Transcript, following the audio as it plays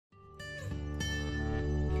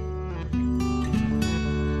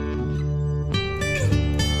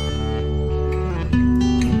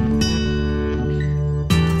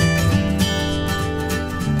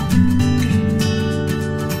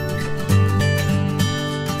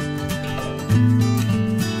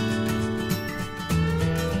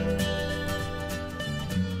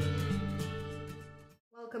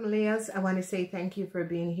want to say thank you for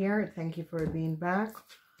being here. Thank you for being back.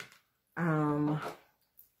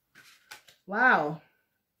 Wow.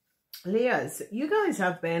 Leos, you guys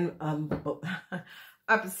have been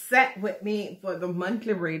upset with me for the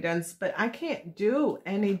monthly readings, but I can't do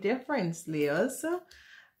any difference, Leos.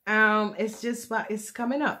 It's just what is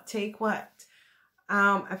coming up. Take what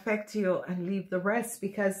affect you and leave the rest,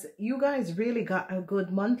 because you guys really got a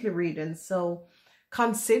good monthly reading. So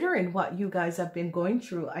considering what you guys have been going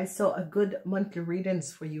through, I saw a good monthly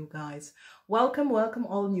readings for you guys. Welcome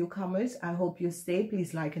all newcomers. I hope you stay.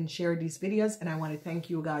 Please like and share these videos, and I want to thank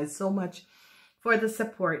you guys so much for the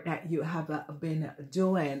support that you have been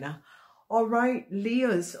doing. All right,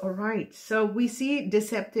 Leos. All right, so we see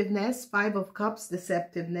deceptiveness, 5 of Cups,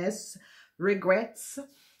 deceptiveness, regrets.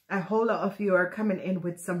 A whole lot of you are coming in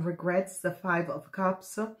with some regrets, the 5 of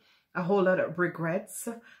Cups. A whole lot of regrets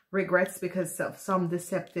because of some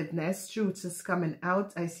deceptiveness. Truth is coming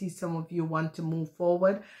out. I see some of you want to move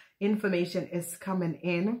forward. Information is coming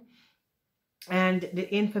in, and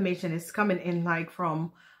the information is coming in like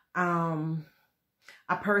from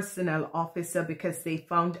a personnel officer, because they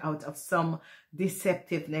found out of some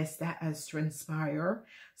deceptiveness that has transpired.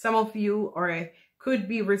 Some of you could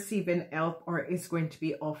be receiving help, or is going to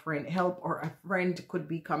be offering help, or a friend could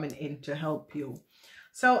be coming in to help you.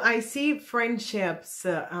 So I see friendships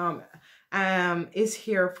is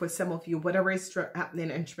here for some of you. Whatever is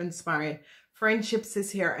happening and transpiring, friendships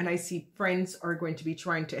is here, and I see friends are going to be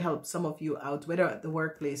trying to help some of you out, whether at the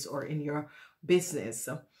workplace or in your business.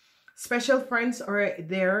 Special friends are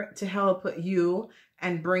there to help you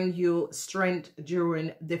and bring you strength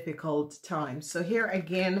during difficult times. So here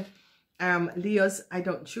again, Leos, I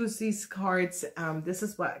don't choose these cards. This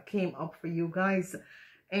is what came up for you guys.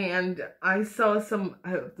 And I saw some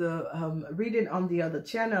of the reading on the other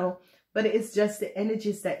channel, but it's just the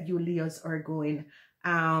energies that you Leos are going,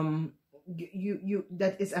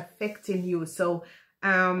 that is affecting you. So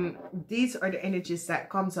these are the energies that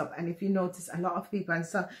comes up. And if you notice, a lot of people, and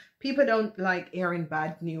some people don't like hearing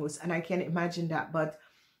bad news, and I can imagine that. But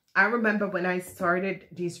I remember when I started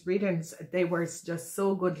these readings, they were just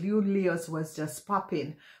so good. You Leos was just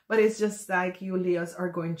popping. But it's just like you Leos are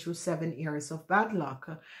going through 7 years of bad luck.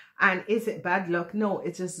 And is it bad luck? No,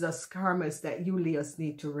 it's just the karmas that you Leos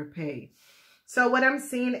need to repay. So what I'm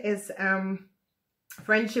seeing is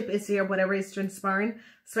friendship is here, whatever is transpiring.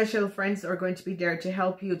 Special friends are going to be there to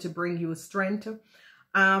help you, to bring you strength.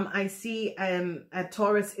 I see a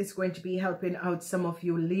Taurus is going to be helping out some of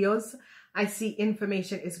you Leos. I see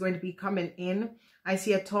information is going to be coming in. I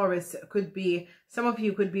see a Taurus could be, some of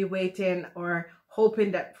you could be waiting or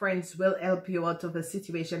hoping that friends will help you out of a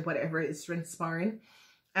situation, whatever is transpiring.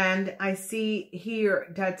 And I see here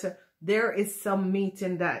that there is some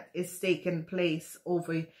meeting that is taking place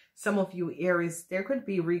over some of you Aries. There could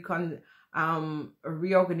be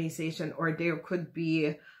reorganization, or there could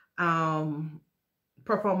be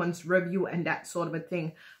performance review and that sort of a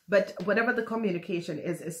thing. But whatever the communication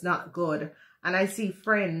is, it's not good. And I see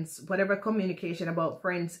friends, whatever communication about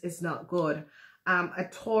friends is not good. A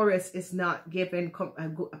Taurus is not giving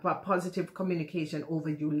a positive communication over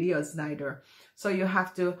you Leos neither. So you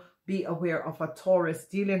have to be aware of a Taurus,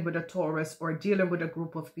 dealing with a Taurus, or dealing with a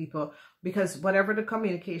group of people, because whatever the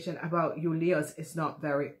communication about you Leos is not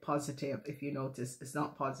very positive. If you notice, it's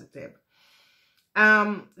not positive.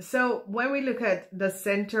 So when we look at the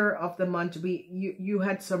center of the month, you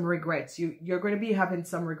had some regrets. You're going to be having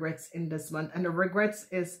some regrets in this month, and the regrets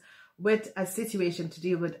is with a situation to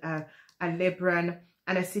deal with a Libran,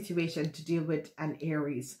 and a situation to deal with an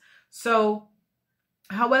Aries. So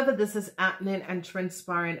however this is happening and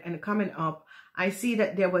transpiring and coming up, I see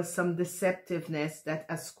that there was some deceptiveness that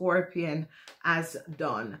a Scorpion has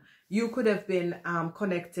done. You could have been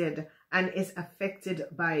connected and is affected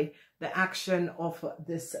by the action of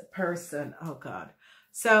this person. Oh God.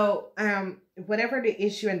 So whatever the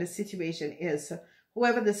issue and the situation is,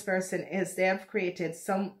 whoever this person is, they have created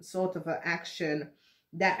some sort of an action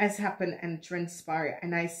that has happened and transpired.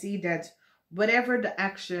 And I see that whatever the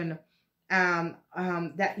action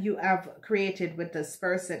that you have created with this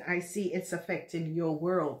person, I see it's affecting your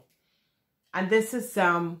world. And this is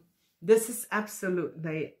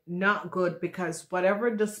absolutely not good, because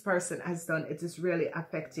whatever this person has done, it is really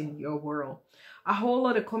affecting your world. A whole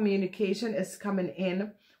lot of communication is coming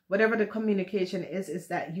in. Whatever the communication is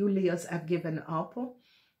that you Leos have given up.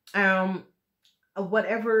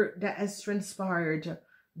 Whatever that has transpired,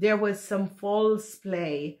 there was some false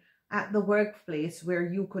play at the workplace where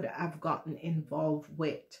you could have gotten involved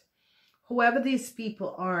with. Whoever these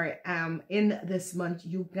people are in this month,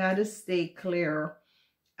 you gotta stay clear,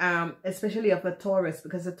 especially of a Taurus,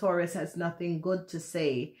 because a Taurus has nothing good to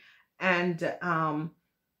say And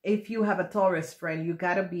if you have a Taurus friend, you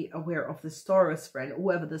got to be aware of this Taurus friend,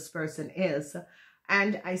 whoever this person is.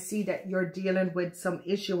 And I see that you're dealing with some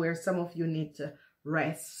issue where some of you need to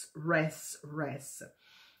rest.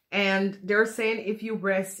 And they're saying if you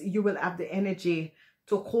rest, you will have the energy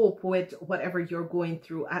to cope with whatever you're going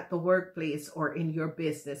through at the workplace or in your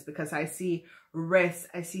business. Because I see rest.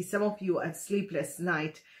 I see some of you at sleepless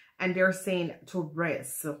night, and they're saying to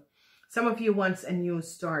rest. Some of you want a new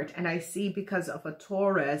start. And I see because of a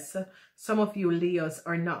Taurus, some of you Leos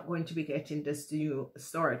are not going to be getting this new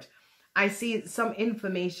start. I see some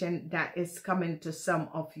information that is coming to some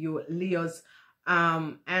of you Leos.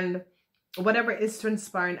 And whatever is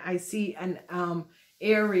transpiring, I see an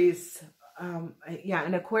Aries,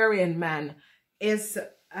 an Aquarian man is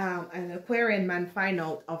an Aquarian man find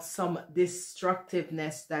out of some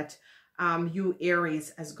destructiveness that you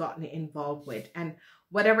Aries has gotten involved with. And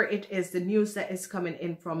whatever it is, the news that is coming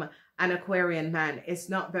in from an Aquarian man is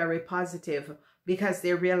not very positive, because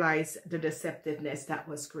they realize the deceptiveness that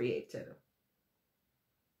was created.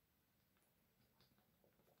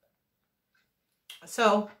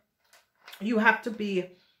 So you have to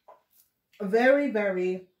be very,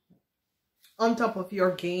 very on top of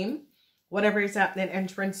your game. Whatever is happening and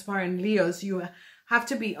transpiring, Leos, you have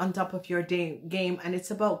to be on top of your game. And it's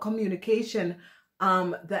about communication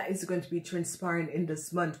that is going to be transpiring in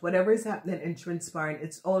this month. Whatever is happening and transpiring,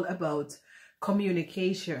 it's all about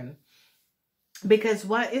communication. Because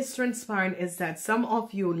what is transpiring is that some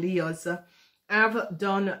of you Leos have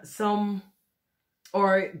done some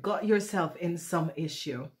or got yourself in some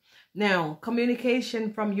issue. Now,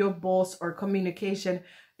 communication from your boss or communication,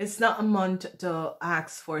 it's not a month to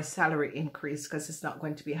ask for a salary increase, because it's not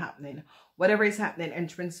going to be happening. Whatever is happening and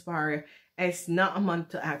transpiring, it's not a month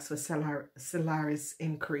to ask for salary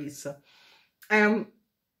increase.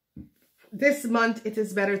 This month, it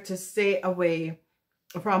is better to stay away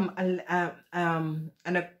from a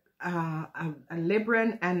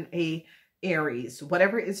Libran and a Aries.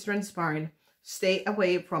 Whatever is transpiring, stay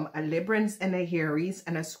away from a Libran and a Aries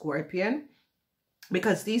and a Scorpion,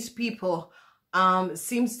 because these people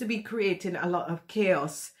seems to be creating a lot of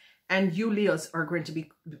chaos, and you Leos are going to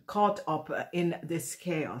be caught up in this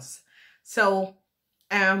chaos. So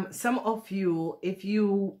some of you, if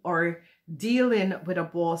you are dealing with a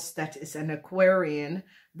boss that is an Aquarian,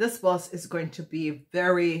 this boss is going to be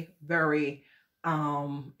very, very,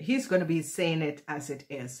 he's going to be saying it as it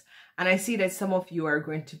is. And I see that some of you are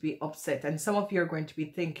going to be upset, and some of you are going to be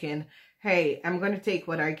thinking, hey, I'm going to take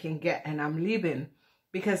what I can get and I'm leaving,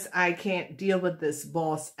 because I can't deal with this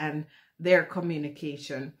boss and their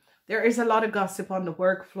communication. There is a lot of gossip on the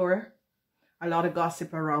work floor, a lot of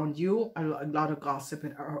gossip around you, a lot of gossip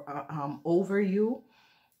over you.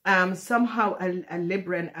 Somehow a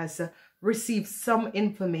Libran has received some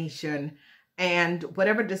information, and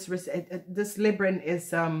whatever this Libran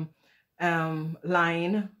is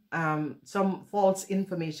lying, some false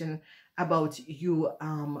information about you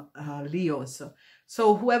Leos.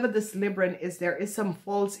 So whoever this Libran is, there is some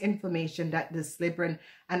false information that this Libran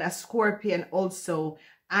and a Scorpion also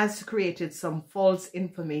has created some false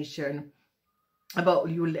information about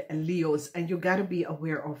you Leos, and you got to be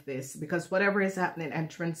aware of this, because whatever is happening and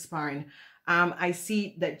transpiring, I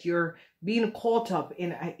see that you're being caught up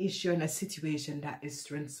in an issue, in a situation that is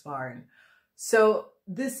transpiring. So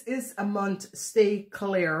this is a month, stay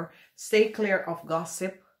clear of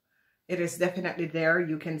gossip. It is definitely there,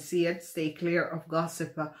 you can see it. Stay clear of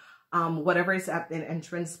gossip. Whatever is happening and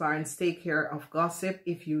transpiring, stay clear of gossip.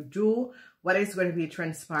 If you do, what is going to be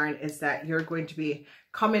transpiring is that you're going to be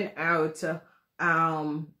coming out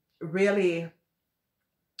really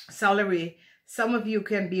salary. Some of you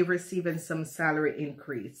can be receiving some salary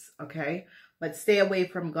increase, okay? But stay away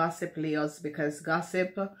from gossip, Leos, because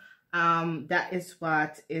gossip, that is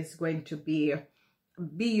what is going to be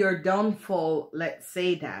your downfall, let's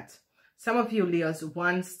say that. Some of you Leos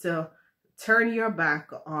wants to turn your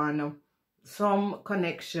back on some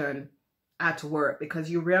connection at work, because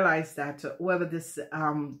you realize that whoever this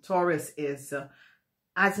Taurus is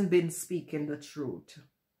hasn't been speaking the truth.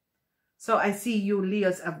 So I see you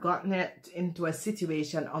Leos have gotten it into a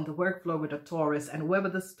situation on the work floor with a Taurus, and whoever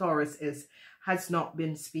this Taurus is has not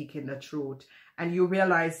been speaking the truth. And you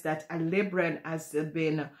realize that a Libran has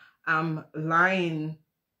been lying,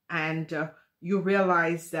 and you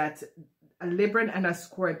realize that a Libran and a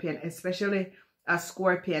Scorpion, especially a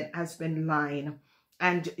Scorpion, has been lying,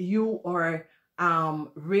 and you are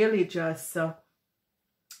really just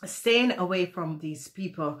staying away from these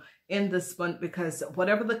people in this month, because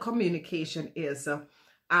whatever the communication is,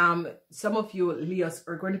 some of you Leos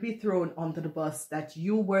are going to be thrown onto the bus that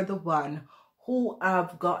you were the one who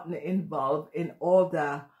have gotten involved in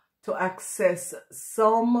order to access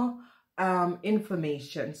some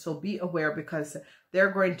information. So be aware, because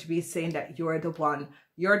they're going to be saying that you're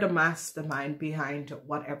the mastermind behind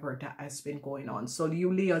whatever that has been going on. So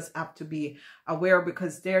you Leos have to be aware,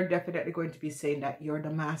 because they're definitely going to be saying that you're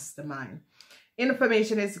the mastermind.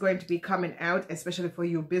 Information is going to be coming out, especially for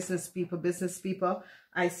you business people.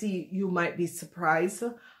 I see you might be surprised.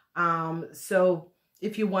 So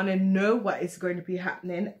if you want to know what is going to be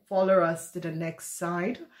happening, follow us to the next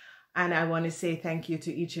side. And I want to say thank you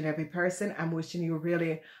to each and every person. I'm wishing you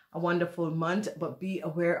really a wonderful month, but be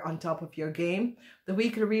aware, on top of your game. The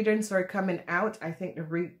weekly readings are coming out. I think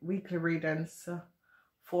the weekly readings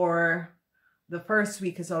for the first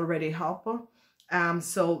week is already up.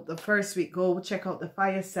 So the first week, go check out the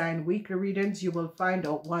fire sign weekly readings. You will find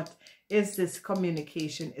out what is this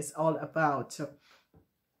communication is all about.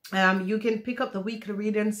 You can pick up the weekly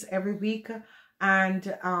readings every week.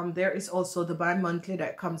 And there is also the bi-monthly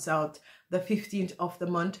that comes out the 15th of the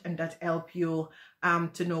month, and that help you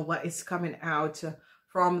to know what is coming out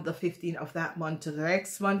from the 15th of that month to the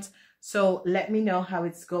next month. So let me know how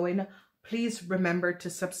it's going. Please remember to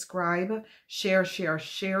subscribe, share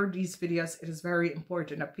these videos. It is very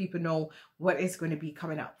important that people know what is going to be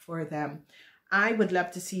coming up for them. I would love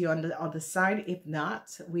to see you on the other side. If not,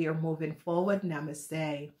 we are moving forward.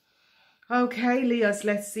 Namaste. Okay, Leos,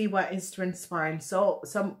 let's see what is transpiring. So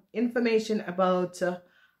some information about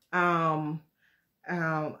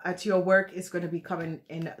at your work is going to be coming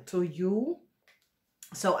in to you.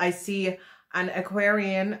 So I see an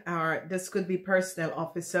Aquarian, or this could be personal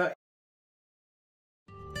officer.